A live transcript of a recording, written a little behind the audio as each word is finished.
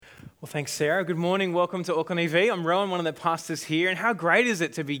Well, thanks, Sarah. Good morning. Welcome to Auckland EV. I'm Rowan, one of the pastors here. And how great is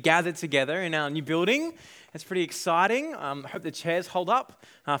it to be gathered together in our new building? It's pretty exciting. I hope the chairs hold up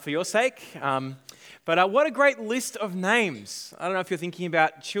for your sake. But what a great list of names. I don't know if you're thinking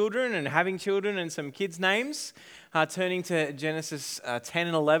about children and having children and some kids' names. Turning to Genesis 10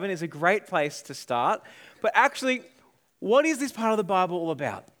 and 11 is a great place to start. But actually, what is this part of the Bible all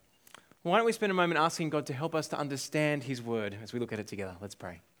about? Why don't we spend a moment asking God to help us to understand His Word as we look at it together? Let's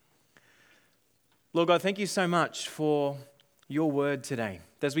pray. Lord God, thank you so much for your word today.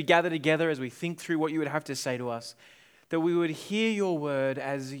 As we gather together, as we think through what you would have to say to us, that we would hear your word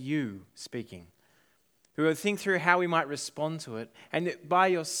as you speaking. We would think through how we might respond to it, and that by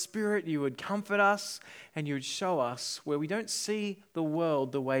your Spirit you would comfort us and you would show us where we don't see the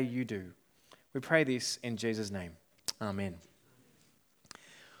world the way you do. We pray this in Jesus' name. Amen.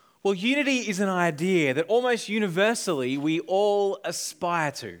 Well, unity is an idea that almost universally we all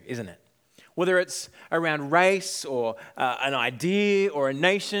aspire to, isn't it? Whether it's around race or an idea or a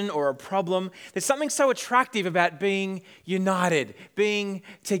nation or a problem, there's something so attractive about being united, being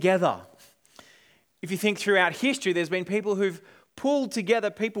together. If you think throughout history, there's been people who've pulled together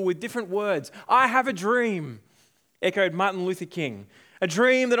people with different words. I have a dream, echoed Martin Luther King. A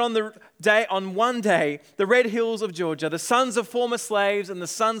dream that on one day, the red hills of Georgia, the sons of former slaves and the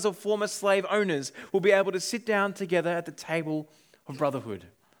sons of former slave owners will be able to sit down together at the table of brotherhood.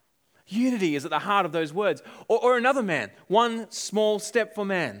 Unity is at the heart of those words. Or another man, one small step for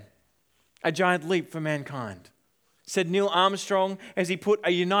man, a giant leap for mankind, said Neil Armstrong as he put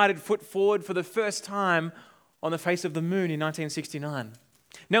a united foot forward for the first time on the face of the moon in 1969.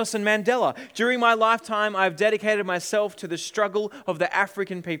 Nelson Mandela, during my lifetime, I have dedicated myself to the struggle of the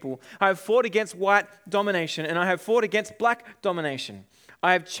African people. I have fought against white domination and I have fought against black domination.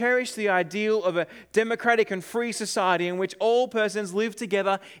 I have cherished the ideal of a democratic and free society in which all persons live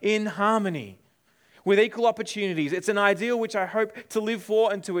together in harmony with equal opportunities. It's an ideal which I hope to live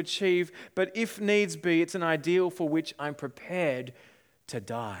for and to achieve, but if needs be, it's an ideal for which I'm prepared to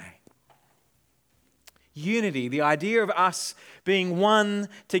die. Unity, the idea of us being one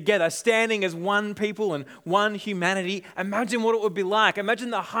together, standing as one people and one humanity. Imagine what it would be like.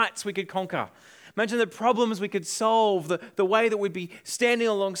 Imagine the heights we could conquer. Imagine the problems we could solve, the way that we'd be standing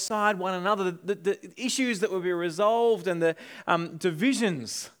alongside one another, the issues that would be resolved and the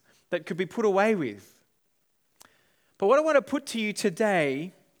divisions that could be put away with. But what I want to put to you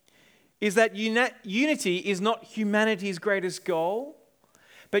today is that unity is not humanity's greatest goal,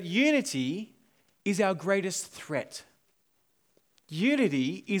 but unity is our greatest threat.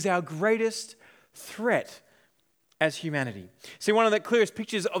 Unity is our greatest threat as humanity. See, one of the clearest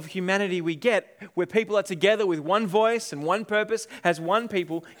pictures of humanity we get, where people are together with one voice and one purpose as one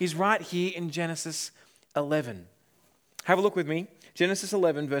people, is right here in Genesis 11. Have a look with me. Genesis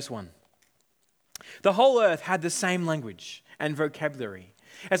 11, verse 1. The whole earth had the same language and vocabulary.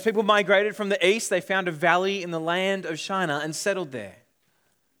 As people migrated from the east, they found a valley in the land of Shinar and settled there.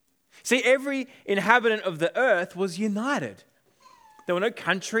 See, every inhabitant of the earth was united. There were no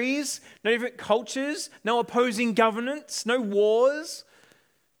countries, no different cultures, no opposing governments, no wars.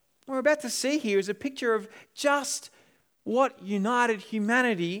 What we're about to see here is a picture of just what united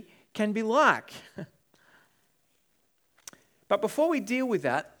humanity can be like. But before we deal with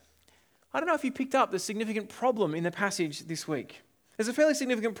that, I don't know if you picked up the significant problem in the passage this week. There's a fairly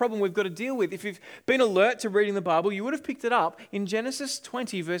significant problem we've got to deal with. If you've been alert to reading the Bible, you would have picked it up in Genesis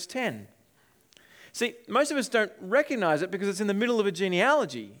 20, verse 10. See, most of us don't recognize it because it's in the middle of a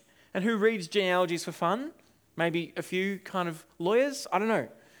genealogy. And who reads genealogies for fun? Maybe a few kind of lawyers? I don't know.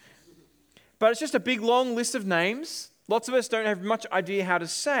 But it's just a big, long list of names. Lots of us don't have much idea how to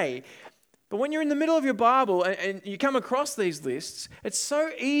say. But when you're in the middle of your Bible and you come across these lists, it's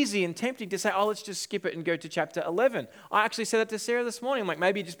so easy and tempting to say, oh, let's just skip it and go to chapter 11. I actually said that to Sarah this morning. I'm like,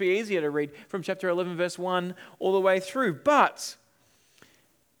 maybe it'd just be easier to read from chapter 11, verse 1 all the way through. But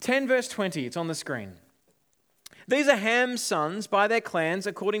 10 verse 20, it's on the screen. These are Ham's sons by their clans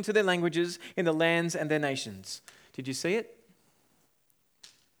according to their languages in the lands and their nations. Did you see it?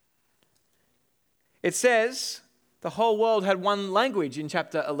 It says the whole world had one language in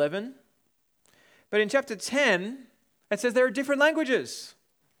chapter 11. But in chapter 10, it says there are different languages.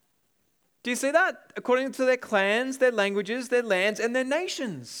 Do you see that? According to their clans, their languages, their lands, and their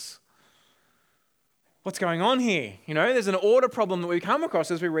nations. What's going on here? You know, there's an order problem that we come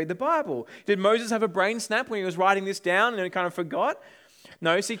across as we read the Bible. Did Moses have a brain snap when he was writing this down and he kind of forgot?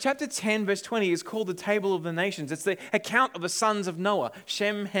 No, see, chapter 10, verse 20 is called the Table of the Nations. It's the account of the sons of Noah,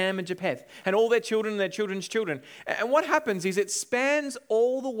 Shem, Ham, and Japheth, and all their children and their children's children. And what happens is it spans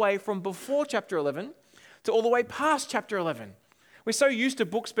all the way from before chapter 11 to all the way past chapter 11. We're so used to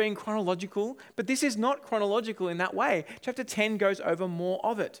books being chronological, but this is not chronological in that way. Chapter 10 goes over more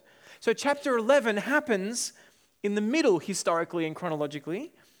of it. So chapter 11 happens in the middle, historically and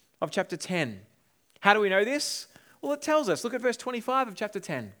chronologically, of chapter 10. How do we know this? Well, it tells us. Look at verse 25 of chapter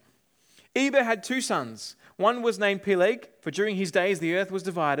 10. Eber had two sons. One was named Peleg, for during his days the earth was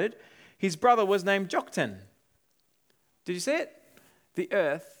divided. His brother was named Joktan. Did you see it? The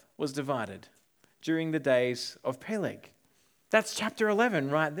earth was divided during the days of Peleg. That's chapter 11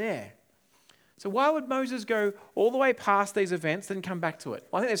 right there. So why would Moses go all the way past these events, then come back to it?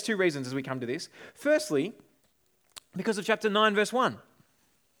 Well, I think there's two reasons as we come to this. Firstly, because of chapter 9, verse 1.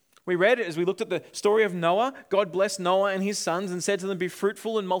 We read it as we looked at the story of Noah. God blessed Noah and his sons and said to them, "Be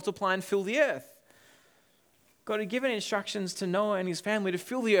fruitful and multiply and fill the earth." God had given instructions to Noah and his family to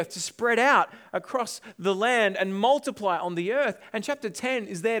fill the earth, to spread out across the land and multiply on the earth. And chapter 10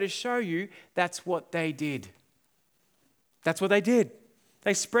 is there to show you that's what they did. That's what they did.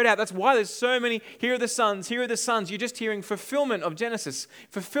 They spread out. That's why there's so many. Here are the sons. Here are the sons. You're just hearing fulfillment of Genesis,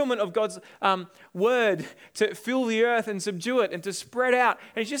 fulfillment of God's word to fill the earth and subdue it and to spread out.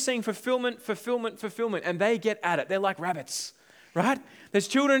 And he's just saying fulfillment, fulfillment, fulfillment. And they get at it. They're like rabbits, right? There's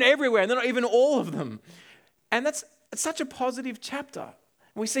children everywhere, and they're not even all of them. And it's such a positive chapter.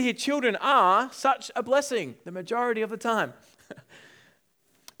 We see here children are such a blessing the majority of the time.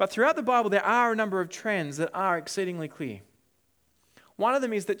 But throughout the Bible, there are a number of trends that are exceedingly clear. One of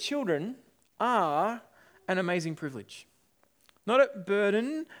them is that children are an amazing privilege. Not a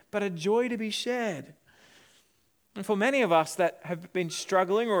burden, but a joy to be shared. And for many of us that have been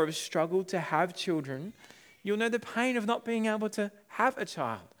struggling or have struggled to have children, you'll know the pain of not being able to have a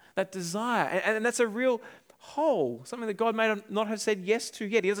child, that desire. And that's a real hole, something that God may not have said yes to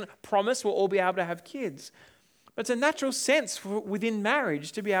yet. He doesn't promise we'll all be able to have kids. But it's a natural sense within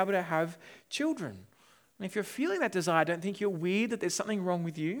marriage to be able to have children. And if you're feeling that desire, don't think you're weird, that there's something wrong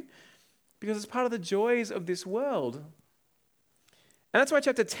with you, because it's part of the joys of this world. And that's why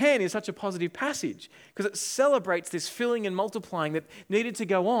chapter 10 is such a positive passage, because it celebrates this filling and multiplying that needed to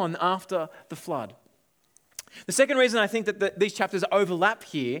go on after the flood. The second reason I think that these chapters overlap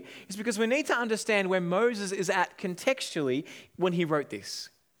here is because we need to understand where Moses is at contextually when he wrote this.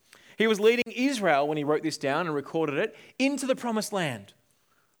 He was leading Israel when he wrote this down and recorded it into the promised land.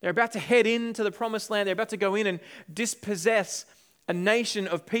 They're about to head into the promised land. They're about to go in and dispossess a nation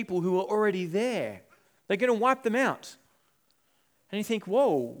of people who are already there. They're going to wipe them out. And you think,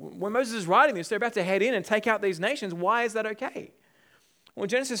 whoa, when Moses is writing this, they're about to head in and take out these nations. Why is that okay? Well, in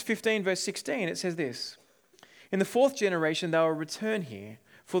Genesis 15, verse 16, it says this: "In the fourth generation they will return here,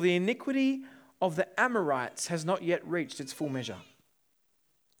 for the iniquity of the Amorites has not yet reached its full measure."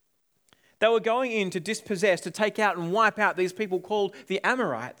 They were going in to dispossess, to take out and wipe out these people called the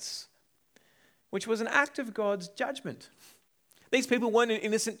Amorites, which was an act of God's judgment. These people weren't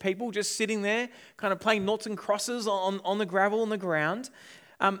innocent people just sitting there kind of playing noughts and crosses on the gravel on the ground.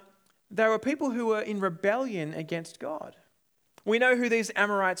 They were people who were in rebellion against God. We know who these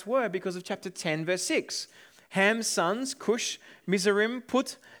Amorites were because of chapter 10, verse 6. Ham's sons, Cush, Mizraim,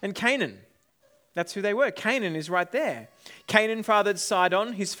 Put, and Canaan. That's who they were. Canaan is right there. Canaan fathered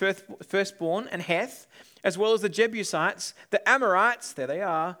Sidon, his firstborn, and Heth, as well as the Jebusites, the Amorites, there they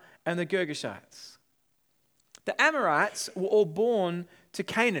are, and the Girgashites. The Amorites were all born to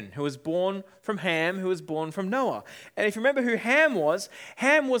Canaan, who was born from Ham, who was born from Noah. And if you remember who Ham was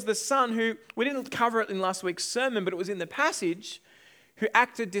the son who, we didn't cover it in last week's sermon, but it was in the passage, who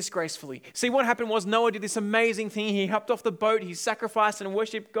acted disgracefully. See, what happened was Noah did this amazing thing. He hopped off the boat, he sacrificed and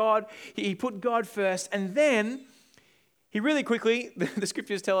worshipped God. He put God first. And then he really quickly, the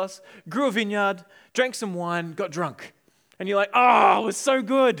scriptures tell us, grew a vineyard, drank some wine, got drunk. And you're like, oh, it was so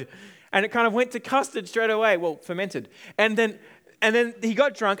good. And it kind of went to custard straight away. Well, fermented. And then he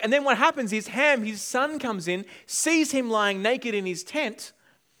got drunk. And then what happens is Ham, his son, comes in, sees him lying naked in his tent.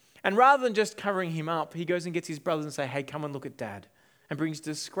 And rather than just covering him up, he goes and gets his brothers and say, hey, come and look at dad. And brings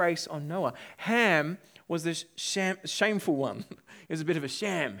disgrace on Noah. Ham was the shameful one. It was a bit of a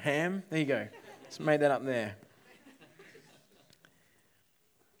sham. Ham, there you go. Just made that up there.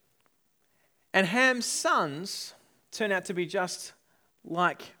 And Ham's sons turn out to be just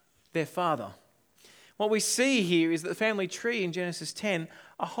like their father. What we see here is that the family tree in Genesis 10,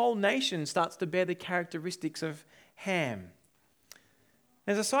 a whole nation starts to bear the characteristics of Ham.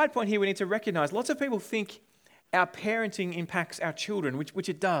 There's a side point here we need to recognize. Lots of people think our parenting impacts our children, which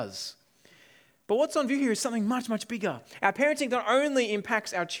it does. But what's on view here is something much, much bigger. Our parenting not only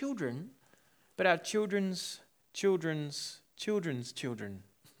impacts our children, but our children's children's children's children.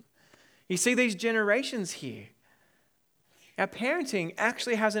 You see these generations here. Our parenting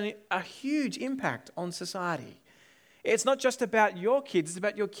actually has a huge impact on society. It's not just about your kids, it's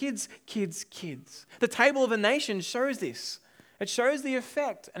about your kids' kids' kids. The table of a nation shows this. It shows the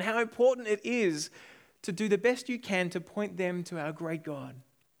effect and how important it is to do the best you can to point them to our great God.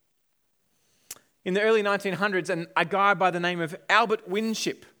 In the early 1900s, a guy by the name of Albert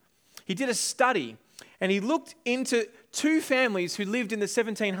Winship, he did a study and he looked into two families who lived in the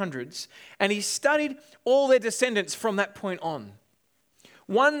 1700s and he studied all their descendants from that point on.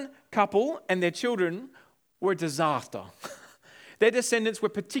 One couple and their children were a disaster. Their descendants were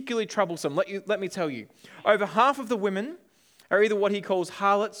particularly troublesome. Let me tell you. Over half of the women are either what he calls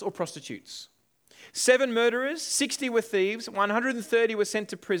harlots or prostitutes. 7 murderers, 60 were thieves, 130 were sent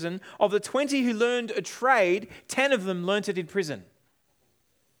to prison. Of the 20 who learned a trade, 10 of them learnt it in prison.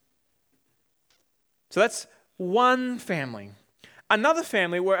 So that's one family. Another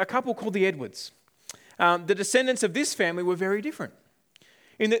family were a couple called the Edwards. The descendants of this family were very different.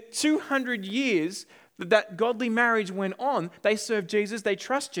 In the 200 years that godly marriage went on, they served Jesus, they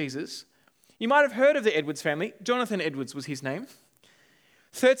trust Jesus. You might have heard of the Edwards family. Jonathan Edwards was his name.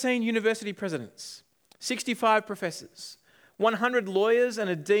 13 university presidents, 65 professors, 100 lawyers and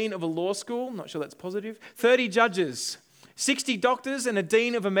a dean of a law school, not sure that's positive, 30 judges, 60 doctors and a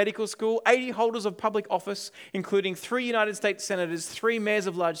dean of a medical school, 80 holders of public office, including 3 United States senators, 3 mayors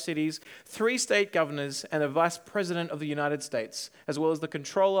of large cities, 3 state governors, and a vice president of the United States, as well as the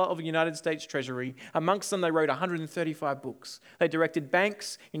controller of the United States Treasury. Amongst them, they wrote 135 books. They directed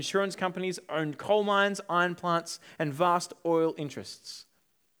banks, insurance companies, owned coal mines, iron plants, and vast oil interests.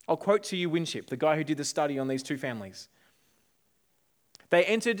 I'll quote to you Winship, the guy who did the study on these two families. They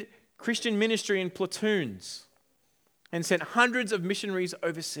entered Christian ministry in platoons and sent hundreds of missionaries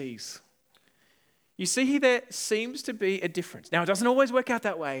overseas. You see, there seems to be a difference. Now, it doesn't always work out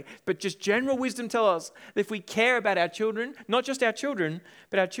that way, but just general wisdom tells us that if we care about our children, not just our children,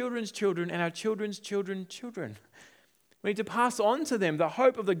 but our children's children and our children's children, we need to pass on to them the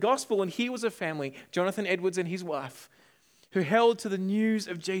hope of the gospel. And here was a family, Jonathan Edwards and his wife, who held to the news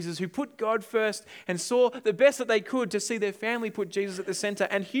of Jesus, who put God first and saw the best that they could to see their family put Jesus at the center.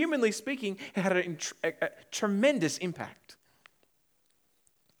 And humanly speaking, it had a tremendous impact.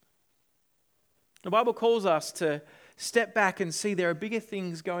 The Bible calls us to step back and see there are bigger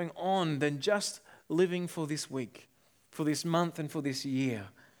things going on than just living for this week, for this month, and for this year.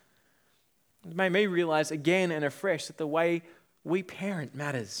 It made me realize again and afresh that the way we parent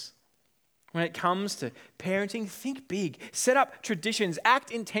matters. When it comes to parenting, think big. Set up traditions.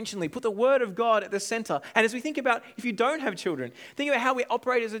 Act intentionally. Put the Word of God at the center. And as we think about, if you don't have children, think about how we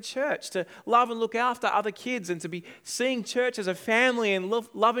operate as a church to love and look after other kids and to be seeing church as a family and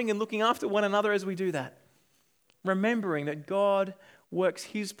loving and looking after one another as we do that. Remembering that God works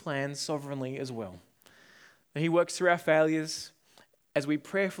His plans sovereignly as well. That He works through our failures as we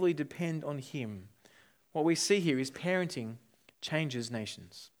prayerfully depend on Him. What we see here is parenting changes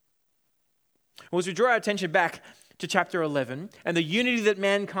nations. Well, as we draw our attention back to chapter 11 and the unity that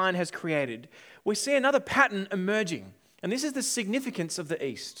mankind has created, we see another pattern emerging. And this is the significance of the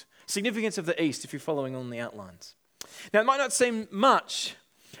East. Significance of the East, if you're following on the outlines. Now, it might not seem much,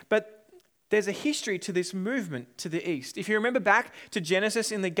 but there's a history to this movement to the East. If you remember back to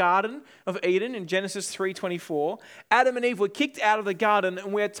Genesis in the Garden of Eden, in Genesis 3:24, Adam and Eve were kicked out of the garden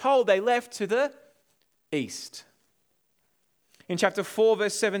and we're told they left to the East. In chapter 4,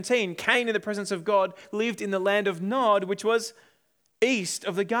 verse 17, Cain, in the presence of God, lived in the land of Nod, which was east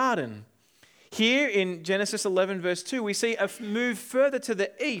of the garden. Here in Genesis 11, verse 2, we see a move further to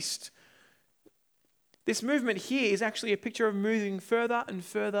the east. This movement here is actually a picture of moving further and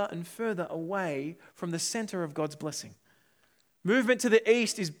further and further away from the center of God's blessing. Movement to the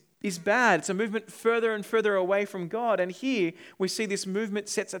east is bad. It's a movement further and further away from God. And here we see this movement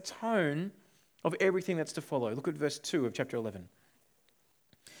sets a tone of everything that's to follow. Look at verse 2 of chapter 11.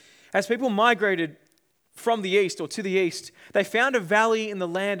 As people migrated from the east or to the east, they found a valley in the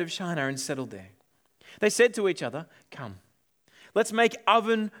land of Shinar and settled there. They said to each other, "Come, let's make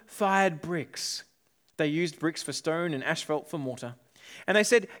oven-fired bricks." They used bricks for stone and asphalt for mortar. And they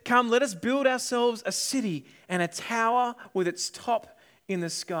said, "Come, let us build ourselves a city and a tower with its top in the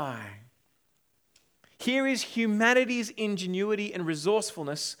sky." Here is humanity's ingenuity and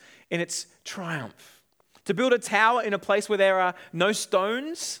resourcefulness in its triumph. To build a tower in a place where there are no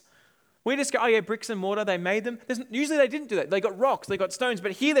stones. We just go, oh yeah, bricks and mortar, they made them. Usually they didn't do that. They got rocks, they got stones.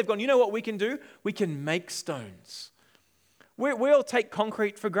 But here they've gone, you know what we can do? We can make stones. We all take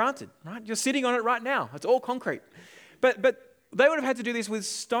concrete for granted, right? You're sitting on it right now. It's all concrete. But they would have had to do this with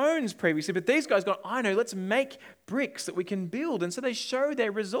stones previously. But these guys got, I know, let's make bricks that we can build. And so they show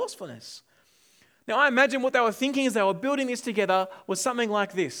their resourcefulness. Now I imagine what they were thinking as they were building this together was something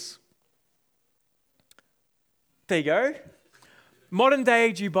like this. There you go. Modern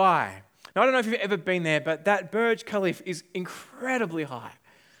day Dubai. Now, I don't know if you've ever been there, but that Burj Khalifa is incredibly high.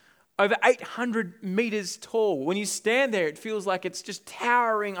 Over 800 meters tall. When you stand there, it feels like it's just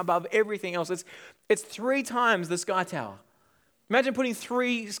towering above everything else. It's 3 times the Sky Tower. Imagine putting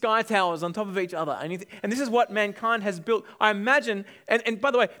 3 sky towers on top of each other. And this is what mankind has built. I imagine, and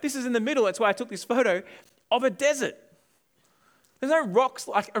by the way, this is in the middle, that's why I took this photo, of a desert. There's no rocks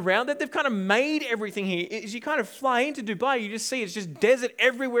like around it. They've kind of made everything here. As you kind of fly into Dubai, you just see it's just desert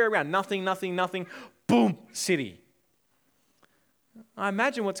everywhere around. Nothing, nothing, nothing. Boom, city. I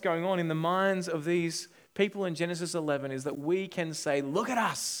imagine what's going on in the minds of these people in Genesis 11 is that we can say, look at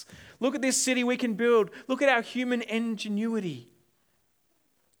us. Look at this city we can build. Look at our human ingenuity.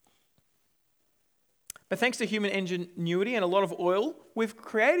 But thanks to human ingenuity and a lot of oil, we've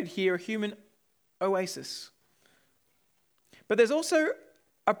created here a human oasis. But there's also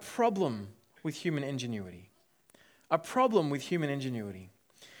a problem with human ingenuity. A problem with human ingenuity.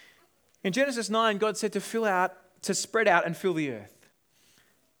 In Genesis 9, God said to spread out and fill the earth.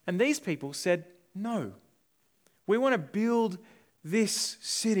 And these people said, no, we want to build this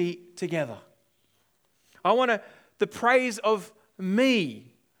city together. I want the praise of me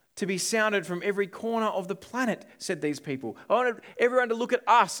to be sounded from every corner of the planet, said these people. I wanted everyone to look at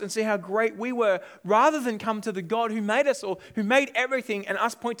us and see how great we were, rather than come to the God who made us or who made everything and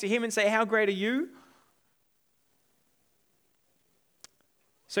us point to him and say, how great are you?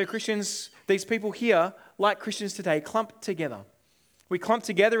 So Christians, these people here, like Christians today, clump together. We clump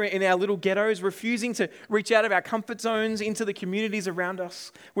together in our little ghettos, refusing to reach out of our comfort zones into the communities around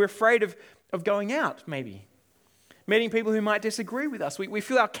us. We're afraid of going out, maybe. Meeting people who might disagree with us. We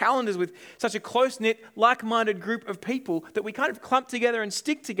fill our calendars with such a close-knit, like-minded group of people that we kind of clump together and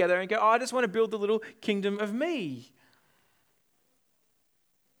stick together and go, I just want to build the little kingdom of me.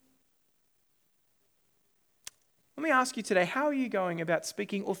 Let me ask you today, how are you going about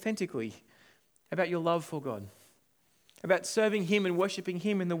speaking authentically about your love for God? About serving him and worshipping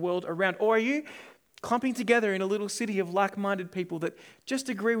him in the world around? Or are you clumping together in a little city of like-minded people that just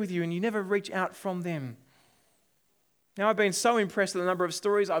agree with you and you never reach out from them? Now, I've been so impressed with the number of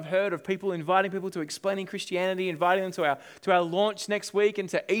stories I've heard of people inviting people to Explaining Christianity, inviting them to our launch next week and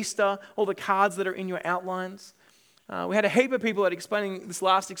to Easter, all the cards that are in your outlines. We had a heap of people at Explaining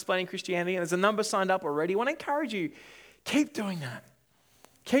Christianity, and there's a number signed up already. I want to encourage you, keep doing that.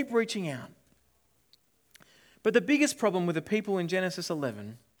 Keep reaching out. But the biggest problem with the people in Genesis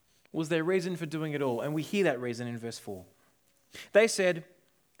 11 was their reason for doing it all, and we hear that reason in verse 4. They said,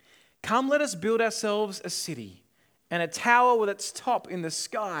 come, let us build ourselves a city and a tower with its top in the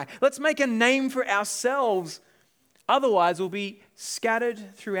sky. Let's make a name for ourselves. Otherwise, we'll be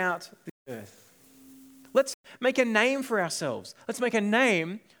scattered throughout the earth. Let's make a name for ourselves. Let's make a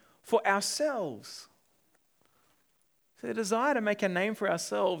name for ourselves. So the desire to make a name for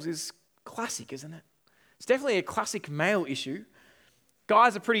ourselves is classic, isn't it? It's definitely a classic male issue.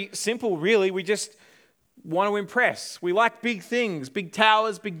 Guys are pretty simple, really. We just want to impress. We like big things, big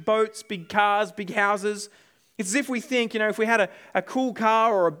towers, big boats, big cars, big houses. It's as if we think, if we had a cool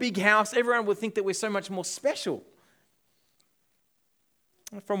car or a big house, everyone would think that we're so much more special.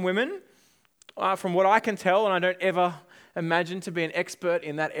 From women, from what I can tell, and I don't ever imagine to be an expert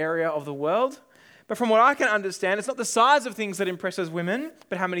in that area of the world, but from what I can understand, it's not the size of things that impresses women,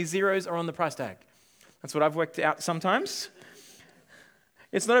 but how many zeros are on the price tag. That's what I've worked out sometimes.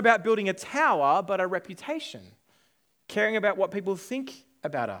 It's not about building a tower, but a reputation. Caring about what people think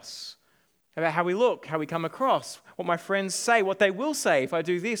about us. About how we look, how we come across, what my friends say, what they will say if I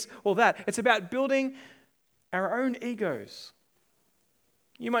do this or that. It's about building our own egos.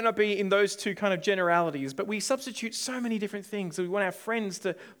 You might not be in those two kind of generalities, but we substitute so many different things. We want our friends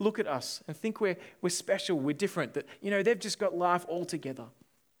to look at us and think we're special, we're different, that, they've just got life all together.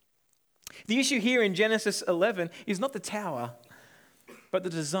 The issue here in Genesis 11 is not the tower, but the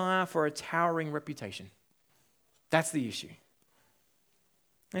desire for a towering reputation. That's the issue.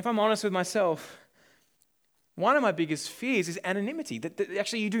 And if I'm honest with myself, one of my biggest fears is anonymity, that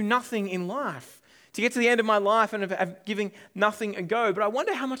actually you do nothing in life. To get to the end of my life and of giving nothing a go. But I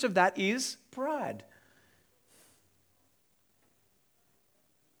wonder how much of that is pride.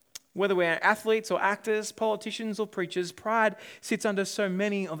 Whether we're athletes or actors, politicians or preachers, pride sits under so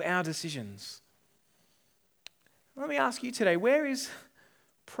many of our decisions. Let me ask you today, where is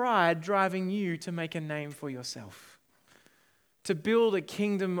pride driving you to make a name for yourself? To build a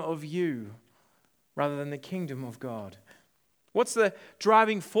kingdom of you rather than the kingdom of God? What's the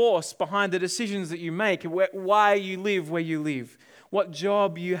driving force behind the decisions that you make? Why you live where you live? What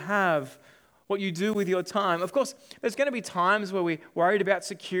job you have? what you do with your time. Of course, there's going to be times where we're worried about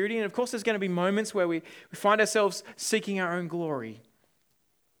security, and of course, there's going to be moments where we find ourselves seeking our own glory.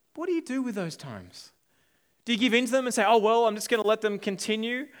 What do you do with those times? Do you give in to them and say, oh, well, I'm just going to let them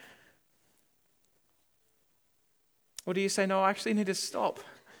continue? Or do you say, no, I actually need to stop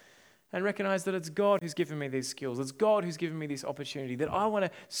and recognize that it's God who's given me these skills. It's God who's given me this opportunity, that I want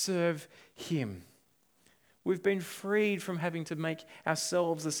to serve Him. We've been freed from having to make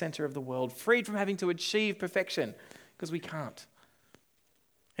ourselves the center of the world, freed from having to achieve perfection, because we can't.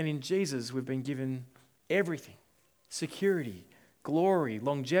 And in Jesus, we've been given everything: security, glory,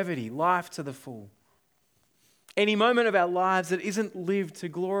 longevity, life to the full. Any moment of our lives that isn't lived to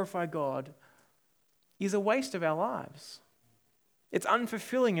glorify God is a waste of our lives. It's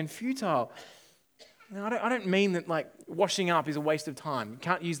unfulfilling and futile. Now, I don't mean that like washing up is a waste of time. You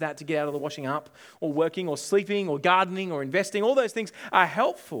can't use that to get out of the washing up, or working or sleeping or gardening or investing. All those things are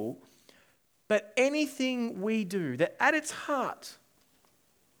helpful. But anything we do that at its heart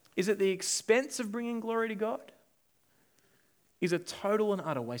is at the expense of bringing glory to God is a total and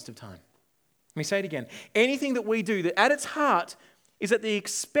utter waste of time. Let me say it again. Anything that we do that at its heart is at the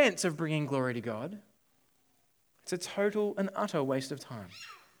expense of bringing glory to God, it's a total and utter waste of time.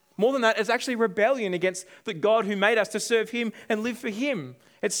 More than that, it's actually rebellion against the God who made us to serve Him and live for Him.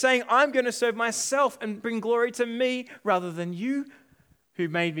 It's saying, I'm going to serve myself and bring glory to me rather than you who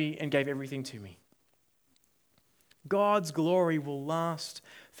made me and gave everything to me. God's glory will last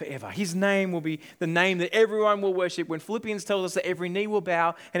forever. His name will be the name that everyone will worship. When Philippians tells us that every knee will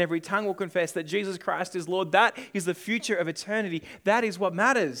bow and every tongue will confess that Jesus Christ is Lord, that is the future of eternity. That is what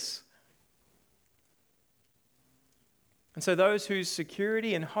matters. And so those whose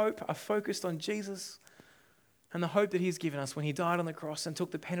security and hope are focused on Jesus and the hope that He's given us when He died on the cross and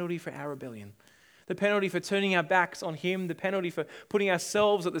took the penalty for our rebellion, the penalty for turning our backs on Him, the penalty for putting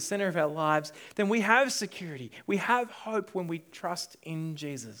ourselves at the center of our lives, then we have security. We have hope when we trust in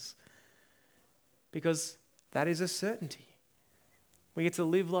Jesus, because that is a certainty. We get to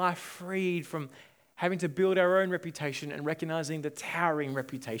live life freed from having to build our own reputation and recognizing the towering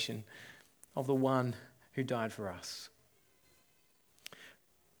reputation of the one who died for us.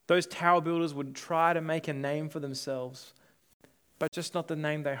 Those tower builders would try to make a name for themselves, but just not the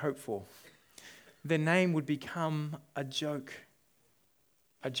name they hoped for. Their name would become a joke.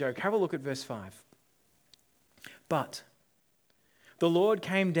 A joke. Have a look at verse 5. But the Lord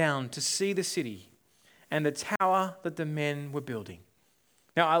came down to see the city and the tower that the men were building.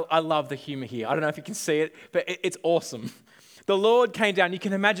 Now, I love the humor here. I don't know if you can see it, but it's awesome. The Lord came down. You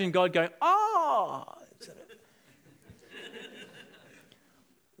can imagine God going, oh,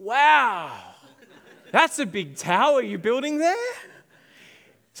 wow, that's a big tower you're building there.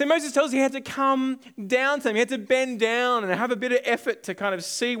 So Moses tells us he had to come down to them. He had to bend down and have a bit of effort to kind of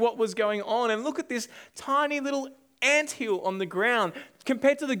see what was going on. And look at this tiny little anthill on the ground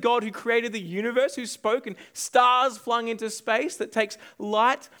compared to the God who created the universe, who spoke, and stars flung into space that takes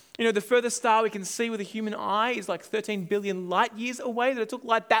light. You know, the furthest star we can see with a human eye is like 13 billion light years away, that it took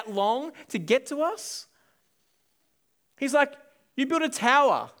light that long to get to us. He's like, you built a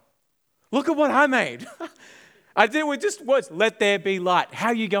tower. Look at what I made. I did it with just words. Let there be light. How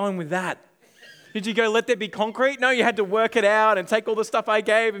are you going with that? Did you go, let there be concrete? No, you had to work it out and take all the stuff I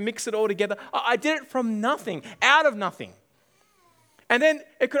gave and mix it all together. I did it from nothing, out of nothing. And then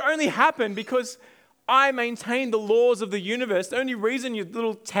it could only happen because I maintain the laws of the universe. The only reason your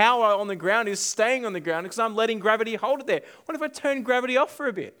little tower on the ground is staying on the ground is because I'm letting gravity hold it there. What if I turn gravity off for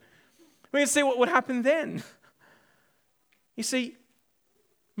a bit? We can see what would happen then. You see,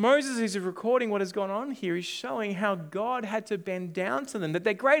 Moses is recording what has gone on here. He's showing how God had to bend down to them, that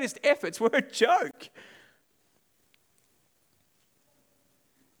their greatest efforts were a joke.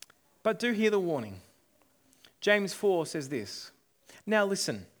 But do hear the warning. James 4 says this, now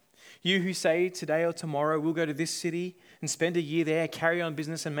listen, you who say today or tomorrow we'll go to this city and spend a year there, carry on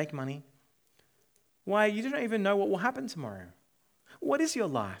business and make money. Why, you don't even know what will happen tomorrow. What is your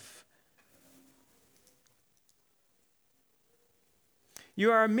life? You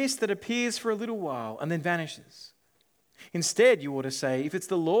are a mist that appears for a little while and then vanishes. Instead, you ought to say, if it's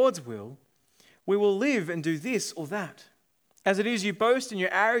the Lord's will, we will live and do this or that. As it is, you boast in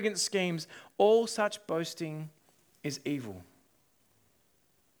your arrogant schemes. All such boasting is evil.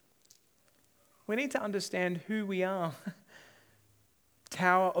 We need to understand who we are.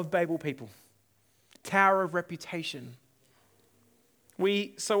 Tower of Babel people. Tower of reputation.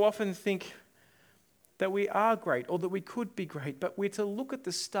 We so often think that we are great or that we could be great, but we're to look at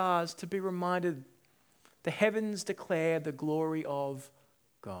the stars to be reminded the heavens declare the glory of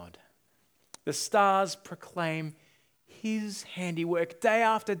God. The stars proclaim His handiwork. Day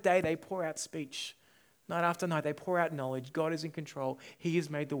after day, they pour out speech. Night after night, they pour out knowledge. God is in control. He has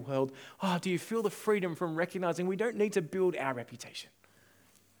made the world. Oh, do you feel the freedom from recognizing we don't need to build our reputation?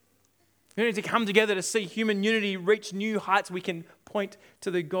 We don't need to come together to see human unity reach new heights. We can point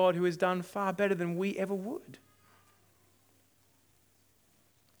to the God who has done far better than we ever would.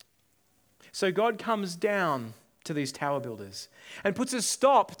 So God comes down to these tower builders and puts a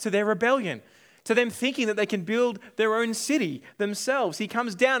stop to their rebellion, to them thinking that they can build their own city themselves. He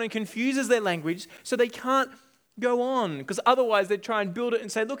comes down and confuses their language so they can't go on, because otherwise they'd try and build it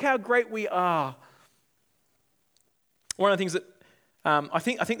and say, look how great we are. One of the things that I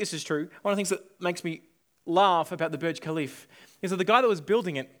think this is true. One of the things that makes me laugh about the Burj Khalifa is that the guy that was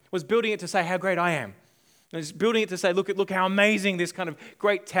building it to say how great I am. And he's building it to say, look how amazing this kind of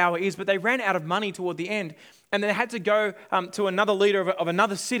great tower is. But they ran out of money toward the end, and they had to go to another leader of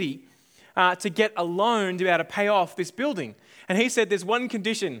another city to get a loan to be able to pay off this building. And he said, there's one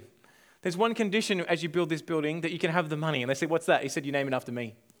condition. There's one condition as you build this building that you can have the money. And they said, what's that? He said, you name it after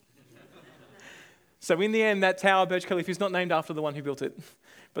me. So in the end, that tower, Burj Khalifa, is not named after the one who built it,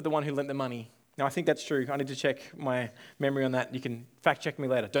 but the one who lent the money. Now, I think that's true. I need to check my memory on that. You can fact check me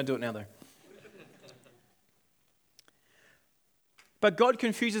later. Don't do it now, though. But God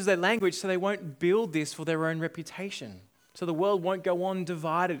confuses their language so they won't build this for their own reputation. So the world won't go on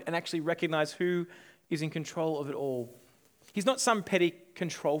divided and actually recognize who is in control of it all. He's not some petty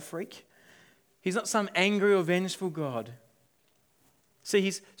control freak. He's not some angry or vengeful God. See,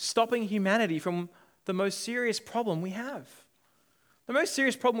 he's stopping humanity from the most serious problem we have. The most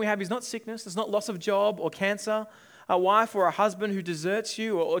serious problem we have is not sickness, it's not loss of job or cancer, a wife or a husband who deserts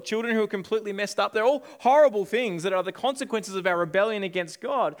you, or children who are completely messed up. They're all horrible things that are the consequences of our rebellion against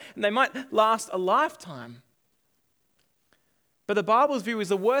God, and they might last a lifetime. But the Bible's view is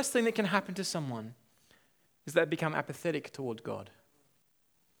the worst thing that can happen to someone is that they become apathetic toward God,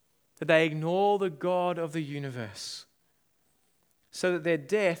 that they ignore the God of the universe, so that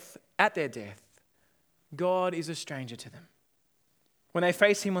at their death, God is a stranger to them. When they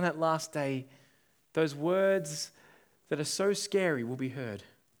face him on that last day, those words that are so scary will be heard.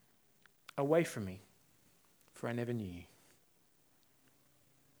 Away from me, for I never knew you.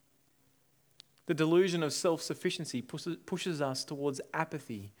 The delusion of self-sufficiency pushes us towards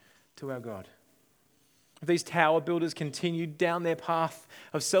apathy to our God. If these tower builders continued down their path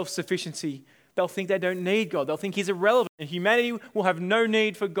of self-sufficiency, they'll think they don't need God. They'll think he's irrelevant. And humanity will have no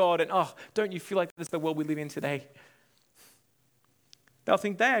need for God. And don't you feel like that's the world we live in today? They'll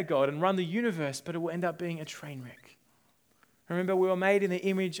think they are God and run the universe, but it will end up being a train wreck. Remember, we were made in the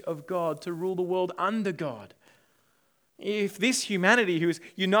image of God to rule the world under God. If this humanity who is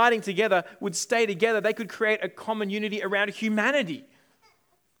uniting together would stay together, they could create a common unity around humanity.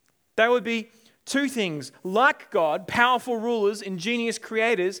 They would be two things: like God, powerful rulers, ingenious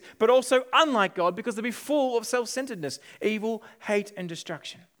creators, but also unlike God because they'd be full of self-centeredness, evil, hate, and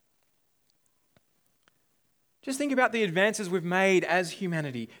destruction. Just think about the advances we've made as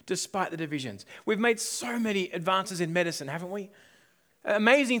humanity, despite the divisions. We've made so many advances in medicine, haven't we?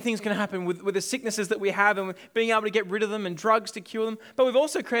 Amazing things can happen with the sicknesses that we have and being able to get rid of them and drugs to cure them. But we've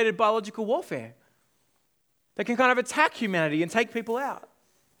also created biological warfare that can kind of attack humanity and take people out.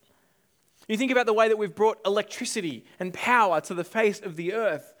 You think about the way that we've brought electricity and power to the face of the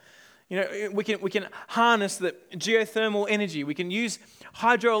earth. You know, we can harness the geothermal energy. We can use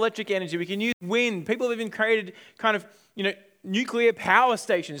hydroelectric energy. We can use wind. People have even created kind of, nuclear power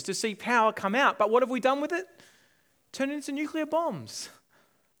stations to see power come out. But what have we done with it? Turned it into nuclear bombs.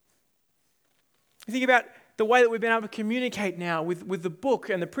 You think about the way that we've been able to communicate now with the book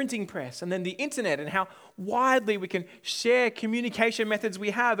and the printing press and then the internet and how widely we can share communication methods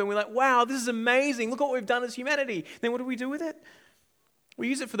we have. And we're like, wow, this is amazing. Look what we've done as humanity. Then what do we do with it? We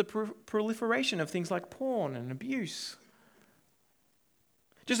use it for the proliferation of things like porn and abuse.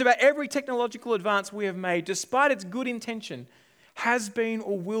 Just about every technological advance we have made, despite its good intention, has been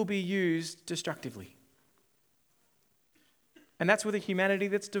or will be used destructively. And that's with a humanity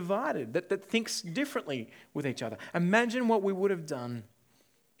that's divided, that thinks differently with each other. Imagine what we would have done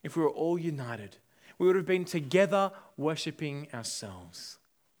if we were all united. We would have been together worshipping ourselves.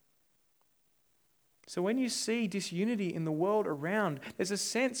 So when you see disunity in the world around, there's a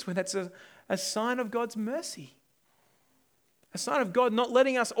sense where that's a sign of God's mercy. A sign of God not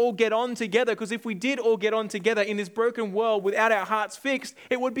letting us all get on together, because if we did all get on together in this broken world without our hearts fixed,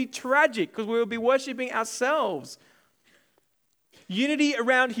 it would be tragic because we would be worshipping ourselves. Unity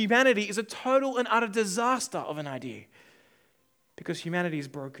around humanity is a total and utter disaster of an idea because humanity is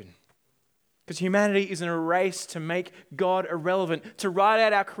broken. Because humanity is in a race to make God irrelevant, to write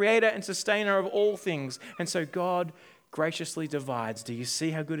out our creator and sustainer of all things. And so God graciously divides. Do you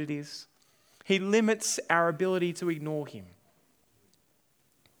see how good it is? He limits our ability to ignore him.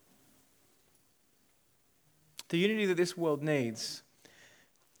 The unity that this world needs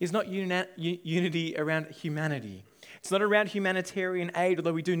is not unity around humanity. It's not around humanitarian aid,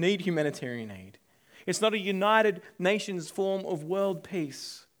 although we do need humanitarian aid. It's not a United Nations form of world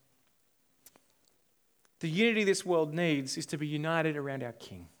peace. The unity this world needs is to be united around our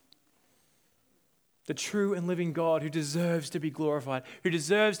King, the true and living God who deserves to be glorified, who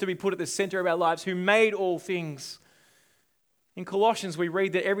deserves to be put at the center of our lives, who made all things. In Colossians, we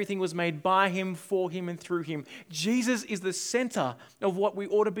read that everything was made by him, for him, and through him. Jesus is the center of what we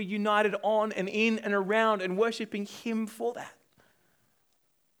ought to be united on and in and around, and worshiping him for that.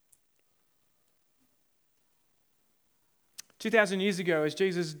 2,000 years ago, as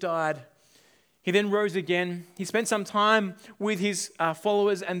Jesus died, he then rose again. He spent some time with his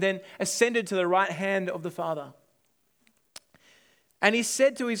followers and then ascended to the right hand of the Father. And he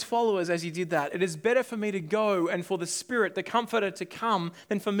said to his followers as he did that, "It is better for me to go and for the Spirit, the Comforter, to come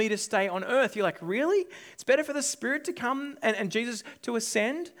than for me to stay on earth." You're like, really? It's better for the Spirit to come and Jesus to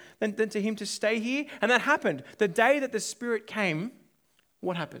ascend than to him to stay here? And that happened. The day that the Spirit came,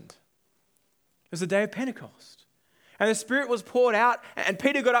 what happened? It was the day of Pentecost. And the Spirit was poured out, and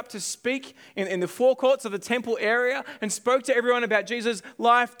Peter got up to speak in the forecourts of the temple area and spoke to everyone about Jesus'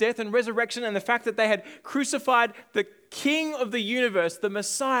 life, death, and resurrection, and the fact that they had crucified the King of the universe, the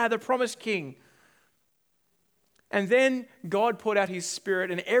Messiah, the promised King. And then God poured out his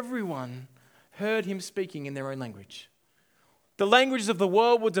Spirit, and everyone heard him speaking in their own language. The languages of the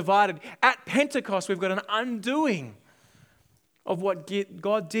world were divided. At Pentecost, we've got an undoing of what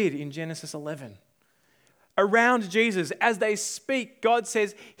God did in Genesis 11. Around Jesus, as they speak, God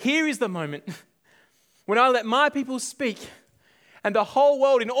says, here is the moment when I let my people speak and the whole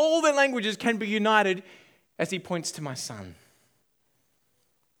world in all their languages can be united, as he points to my Son.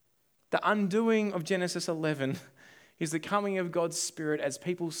 The undoing of Genesis 11 is the coming of God's Spirit as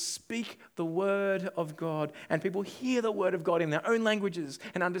people speak the word of God and people hear the word of God in their own languages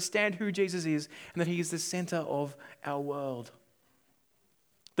and understand who Jesus is and that he is the center of our world.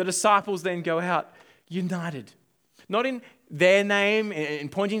 The disciples then go out united, not in their name, in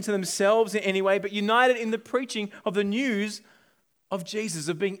pointing to themselves in any way, but united in the preaching of the news of Jesus,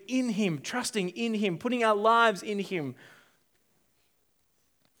 of being in him, trusting in him, putting our lives in him.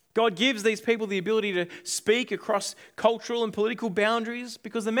 God gives these people the ability to speak across cultural and political boundaries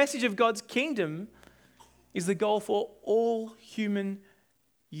because the message of God's kingdom is the goal for all human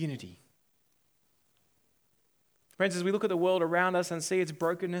unity. Friends, as we look at the world around us and see its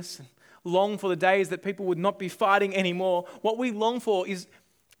brokenness and long for the days that people would not be fighting anymore, what we long for is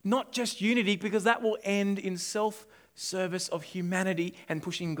not just unity, because that will end in self-service of humanity and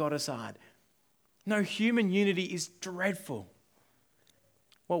pushing God aside. No, human unity is dreadful.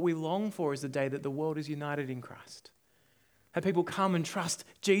 What we long for is the day that the world is united in Christ. That people come and trust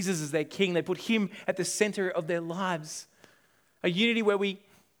Jesus as their King. They put him at the center of their lives. A unity where we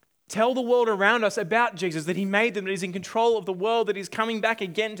tell the world around us about Jesus, that he made them, that he's in control of the world, that he's coming back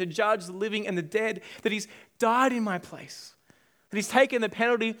again to judge the living and the dead, that he's died in my place, that he's taken the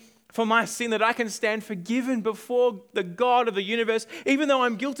penalty for my sin, that I can stand forgiven before the God of the universe, even though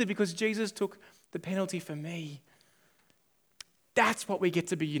I'm guilty, because Jesus took the penalty for me. That's what we get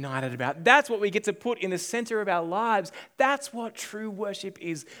to be united about. That's what we get to put in the center of our lives. That's what true worship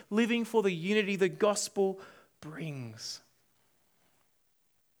is, living for the unity the gospel brings.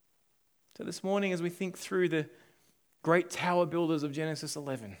 So this morning, as we think through the great tower builders of Genesis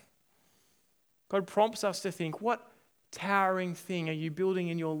 11, God prompts us to think, what towering thing are you building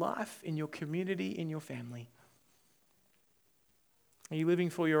in your life, in your community, in your family? Are you living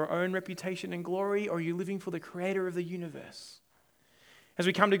for your own reputation and glory, or are you living for the creator of the universe? As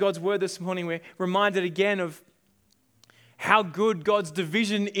we come to God's word this morning, we're reminded again of how good God's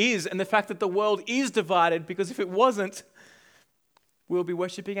division is and the fact that the world is divided, because if it wasn't, we'll be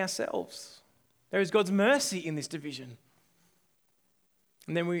worshipping ourselves. There is God's mercy in this division.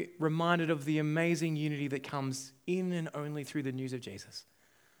 And then we're reminded of the amazing unity that comes in and only through the news of Jesus.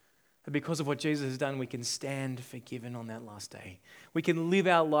 That because of what Jesus has done, we can stand forgiven on that last day. We can live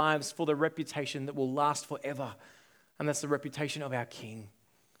our lives for the reputation that will last forever. And that's the reputation of our King.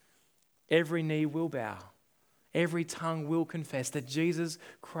 Every knee will bow. Every tongue will confess that Jesus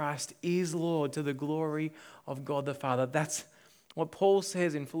Christ is Lord, to the glory of God the Father. That's what Paul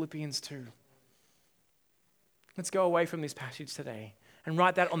says in Philippians 2. Let's go away from this passage today and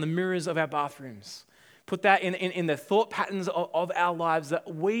write that on the mirrors of our bathrooms. Put that in the thought patterns of our lives,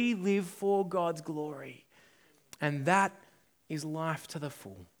 that we live for God's glory. And that is life to the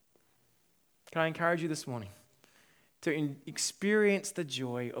full. Can I encourage you this morning? to experience the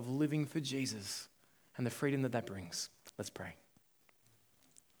joy of living for Jesus and the freedom that brings. Let's pray.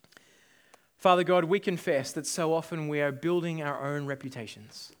 Father God, we confess that so often we are building our own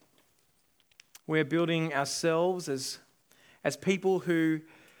reputations. We are building ourselves as people who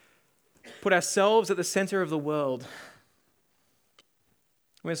put ourselves at the center of the world.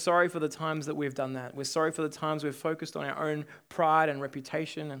 We're sorry for the times that we've done that. We're sorry for the times we've focused on our own pride and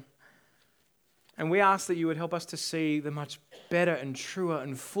reputation. And we ask that you would help us to see the much better and truer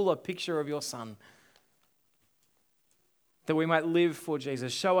and fuller picture of your Son, that we might live for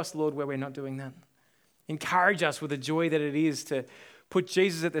Jesus. Show us, Lord, where we're not doing that. Encourage us with the joy that it is to put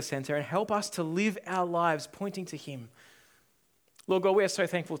Jesus at the center and help us to live our lives pointing to him. Lord God, we are so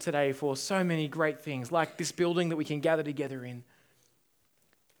thankful today for so many great things, like this building that we can gather together in.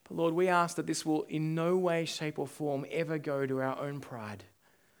 But Lord, we ask that this will in no way, shape or form ever go to our own pride,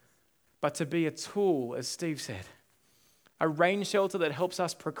 but to be a tool, as Steve said, a rain shelter that helps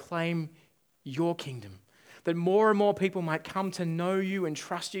us proclaim your kingdom, that more and more people might come to know you and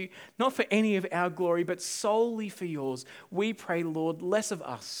trust you, not for any of our glory, but solely for yours. We pray, Lord, less of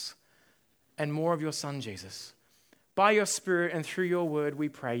us and more of your Son, Jesus. By your Spirit and through your word, we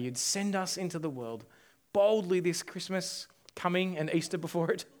pray you'd send us into the world boldly this Christmas coming and Easter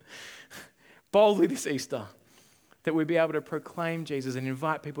before it, boldly this Easter, that we'd be able to proclaim Jesus and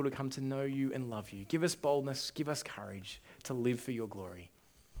invite people to come to know you and love you. Give us boldness, give us courage to live for your glory.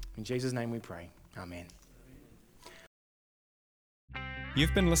 In Jesus' name we pray. Amen.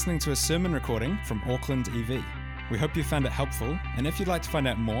 You've been listening to a sermon recording from Auckland EV. We hope you found it helpful, and if you'd like to find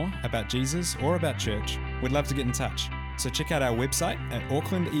out more about Jesus or about church, we'd love to get in touch. So check out our website at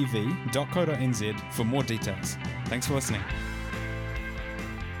aucklandev.co.nz for more details. Thanks for listening.